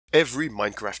Every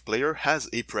Minecraft player has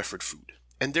a preferred food,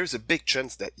 and there's a big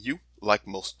chance that you, like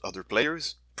most other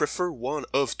players, prefer one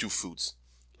of two foods.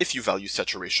 If you value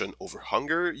saturation over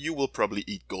hunger, you will probably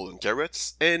eat golden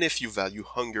carrots, and if you value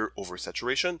hunger over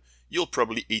saturation, you'll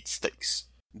probably eat steaks.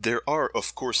 There are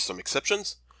of course some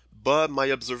exceptions, but my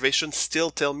observations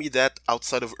still tell me that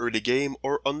outside of early game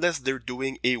or unless they're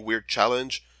doing a weird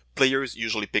challenge, players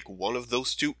usually pick one of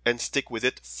those two and stick with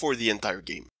it for the entire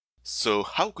game. So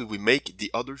how could we make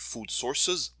the other food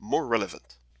sources more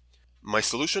relevant? My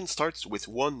solution starts with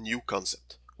one new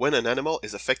concept. When an animal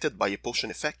is affected by a potion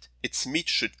effect, its meat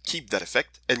should keep that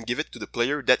effect and give it to the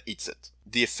player that eats it.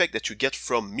 The effect that you get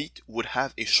from meat would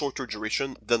have a shorter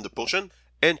duration than the potion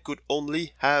and could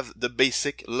only have the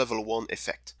basic level 1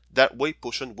 effect. That way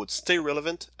potion would stay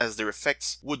relevant as their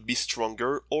effects would be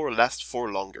stronger or last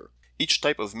for longer. Each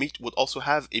type of meat would also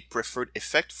have a preferred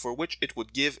effect for which it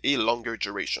would give a longer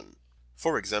duration.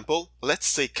 For example, let's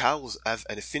say cows have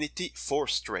an affinity for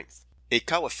strength. A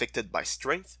cow affected by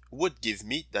strength would give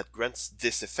meat that grants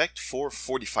this effect for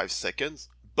 45 seconds,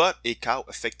 but a cow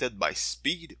affected by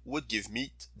speed would give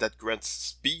meat that grants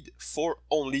speed for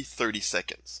only 30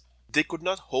 seconds. They could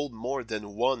not hold more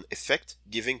than one effect,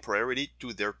 giving priority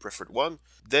to their preferred one,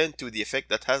 than to the effect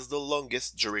that has the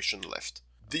longest duration left.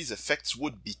 These effects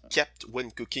would be kept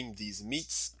when cooking these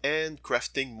meats and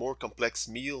crafting more complex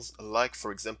meals like for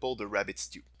example the rabbit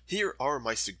stew. Here are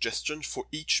my suggestions for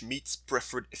each meat's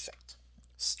preferred effect.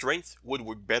 Strength would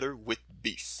work better with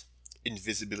beef,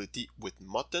 invisibility with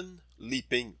mutton,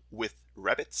 leaping with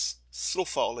rabbits, slow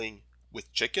falling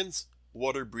with chickens,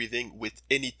 water breathing with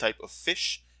any type of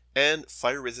fish, and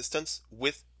fire resistance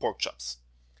with pork chops.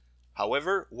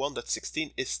 However,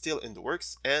 1.16 is still in the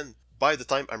works, and by the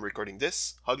time I'm recording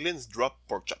this, Hoglins drop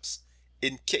pork chops.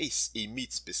 In case a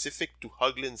meat specific to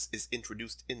Hoglins is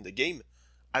introduced in the game,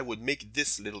 I would make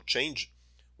this little change,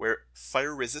 where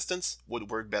fire resistance would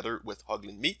work better with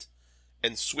Hoglin meat,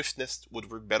 and swiftness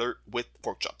would work better with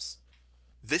pork chops.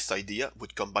 This idea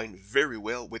would combine very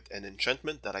well with an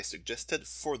enchantment that I suggested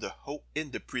for the hoe in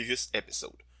the previous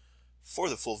episode. For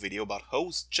the full video about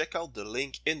hoes, check out the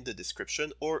link in the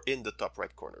description or in the top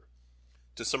right corner.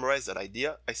 To summarize that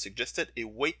idea, I suggested a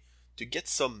way to get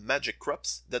some magic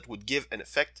crops that would give an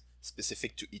effect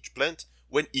specific to each plant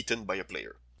when eaten by a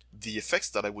player. The effects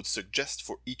that I would suggest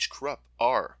for each crop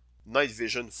are night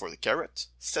vision for the carrot,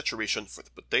 saturation for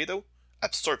the potato,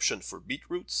 absorption for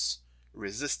beetroots,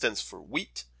 resistance for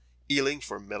wheat, healing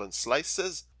for melon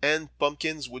slices, and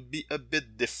pumpkins would be a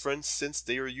bit different since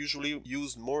they are usually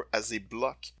used more as a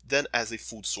block than as a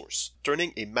food source.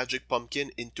 Turning a magic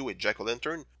pumpkin into a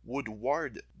jack-o'-lantern would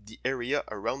ward the area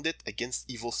around it against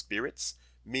evil spirits,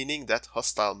 meaning that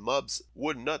hostile mobs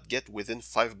would not get within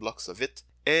 5 blocks of it,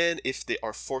 and if they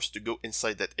are forced to go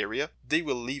inside that area, they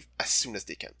will leave as soon as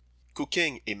they can.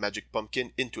 Cooking a magic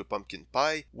pumpkin into a pumpkin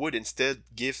pie would instead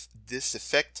give this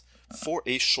effect for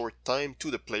a short time to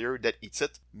the player that eats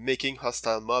it, making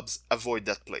hostile mobs avoid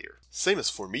that player. Same as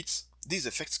for meats, these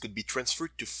effects could be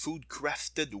transferred to food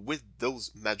crafted with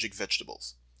those magic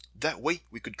vegetables. That way,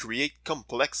 we could create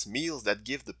complex meals that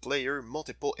give the player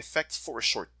multiple effects for a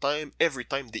short time every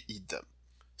time they eat them.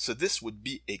 So this would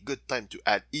be a good time to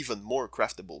add even more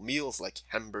craftable meals like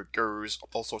hamburgers,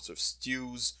 all sorts of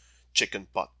stews, chicken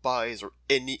pot pies, or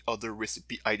any other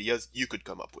recipe ideas you could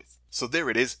come up with. So there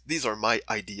it is, these are my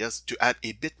ideas to add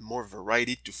a bit more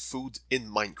variety to food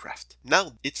in Minecraft.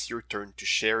 Now it's your turn to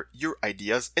share your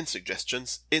ideas and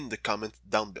suggestions in the comments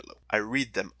down below. I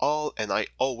read them all and I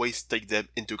always take them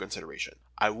into consideration.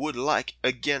 I would like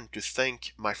again to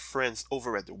thank my friends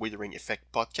over at the Withering Effect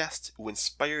podcast who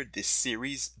inspired this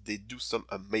series. They do some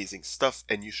amazing stuff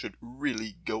and you should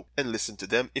really go and listen to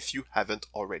them if you haven't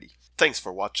already. Thanks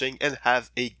for watching and have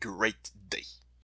a great day.